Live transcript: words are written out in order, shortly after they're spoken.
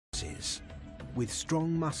collapses. With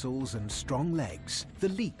strong muscles and strong legs, the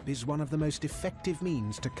leap is one of the most effective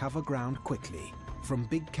means to cover ground quickly, from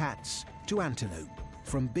big cats to antelope,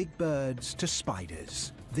 from big birds to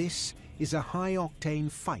spiders. This is a high-octane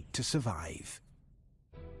fight to survive.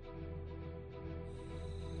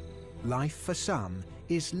 Life for some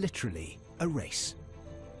is literally a race.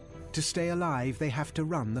 To stay alive, they have to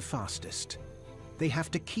run the fastest. They have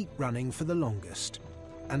to keep running for the longest.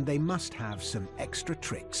 And they must have some extra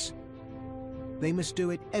tricks. They must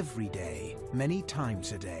do it every day, many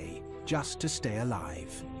times a day, just to stay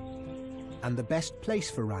alive. And the best place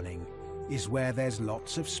for running is where there's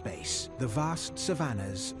lots of space. The vast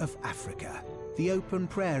savannas of Africa, the open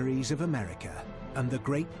prairies of America, and the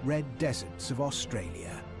great red deserts of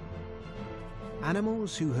Australia.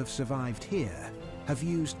 Animals who have survived here have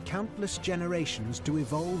used countless generations to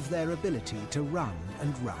evolve their ability to run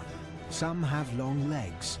and run. Some have long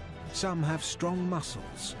legs, some have strong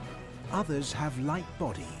muscles, others have light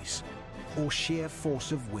bodies or sheer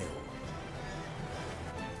force of will.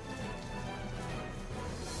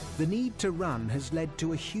 The need to run has led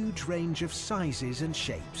to a huge range of sizes and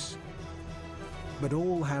shapes. But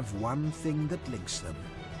all have one thing that links them.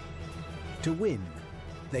 To win,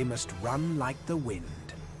 they must run like the wind.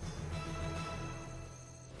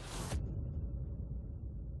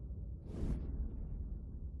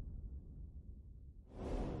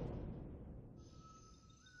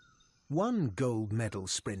 One gold medal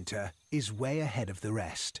sprinter is way ahead of the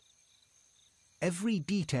rest. Every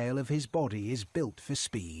detail of his body is built for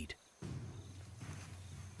speed.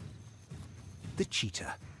 The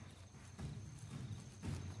cheetah.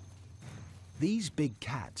 These big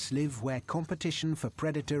cats live where competition for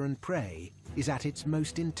predator and prey is at its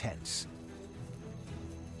most intense.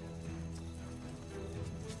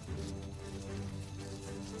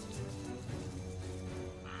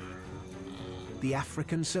 The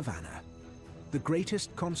African savanna, the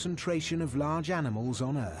greatest concentration of large animals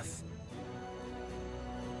on Earth.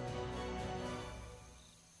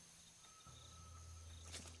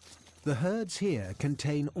 The herds here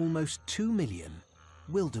contain almost 2 million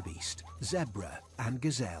wildebeest, zebra, and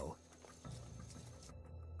gazelle.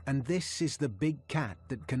 And this is the big cat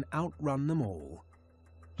that can outrun them all.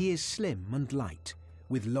 He is slim and light,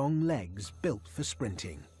 with long legs built for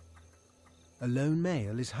sprinting. A lone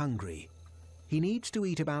male is hungry. He needs to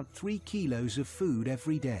eat about 3 kilos of food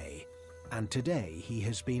every day, and today he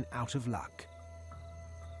has been out of luck.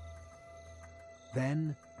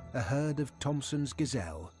 Then, a herd of Thompson's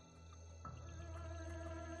gazelle.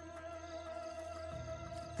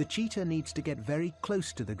 The cheetah needs to get very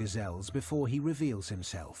close to the gazelles before he reveals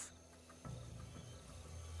himself.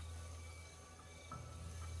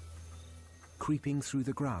 Creeping through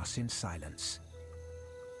the grass in silence.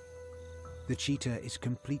 The cheetah is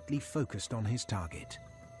completely focused on his target.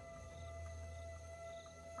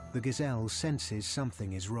 The gazelle senses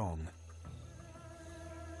something is wrong.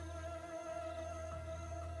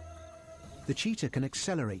 The cheetah can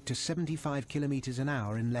accelerate to 75 kilometers an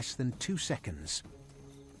hour in less than 2 seconds.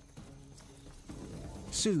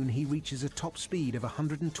 Soon he reaches a top speed of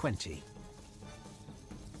 120.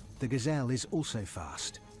 The gazelle is also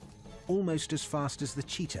fast, almost as fast as the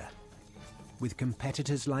cheetah. With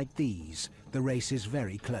competitors like these, the race is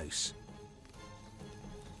very close.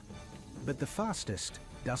 But the fastest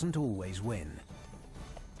doesn't always win.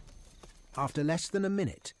 After less than a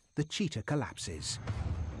minute, the cheetah collapses.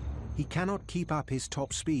 He cannot keep up his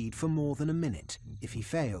top speed for more than a minute. If he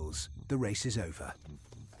fails, the race is over.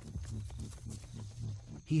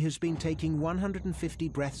 He has been taking 150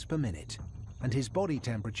 breaths per minute, and his body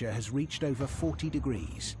temperature has reached over 40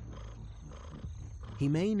 degrees. He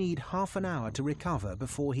may need half an hour to recover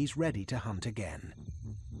before he's ready to hunt again.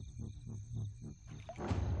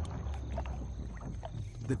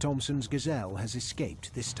 The Thompson's gazelle has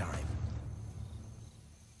escaped this time.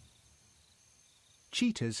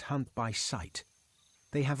 Cheetahs hunt by sight.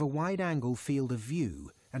 They have a wide-angle field of view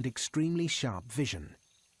and extremely sharp vision.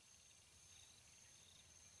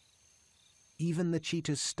 Even the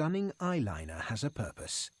cheetah's stunning eyeliner has a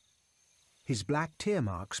purpose. His black tear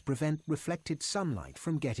marks prevent reflected sunlight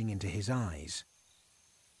from getting into his eyes.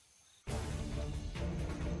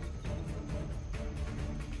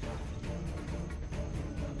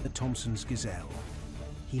 The Thompson's gazelle.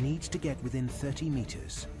 He needs to get within 30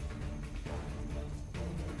 meters.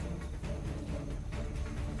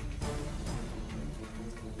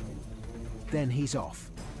 Then he's off.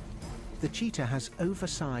 The cheetah has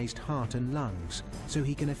oversized heart and lungs, so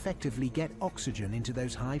he can effectively get oxygen into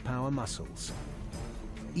those high-power muscles.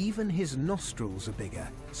 Even his nostrils are bigger,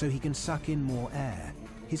 so he can suck in more air.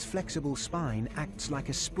 His flexible spine acts like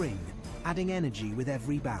a spring, adding energy with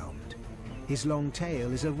every bound. His long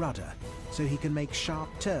tail is a rudder, so he can make sharp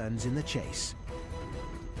turns in the chase.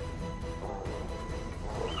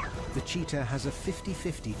 The cheetah has a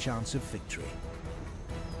 50-50 chance of victory.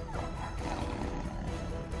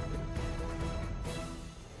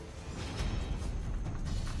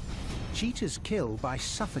 Cheetahs kill by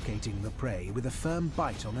suffocating the prey with a firm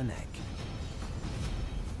bite on the neck.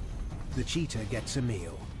 The cheetah gets a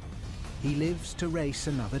meal. He lives to race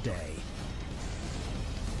another day.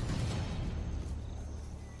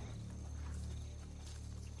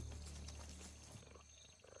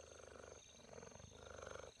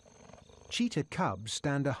 Cheetah cubs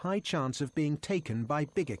stand a high chance of being taken by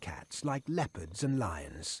bigger cats like leopards and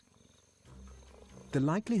lions. The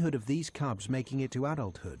likelihood of these cubs making it to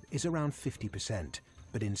adulthood is around 50%,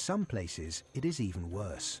 but in some places it is even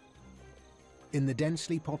worse. In the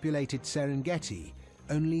densely populated Serengeti,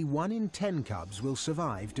 only 1 in 10 cubs will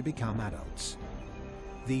survive to become adults.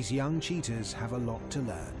 These young cheetahs have a lot to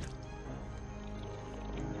learn.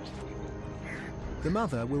 The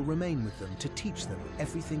mother will remain with them to teach them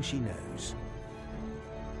everything she knows.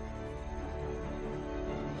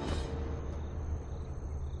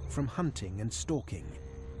 From hunting and stalking,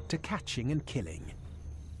 to catching and killing.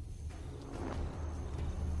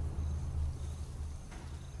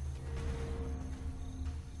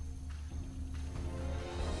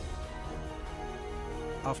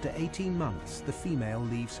 After 18 months, the female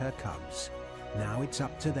leaves her cubs. Now it's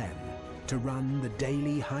up to them to run the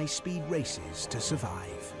daily high-speed races to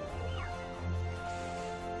survive.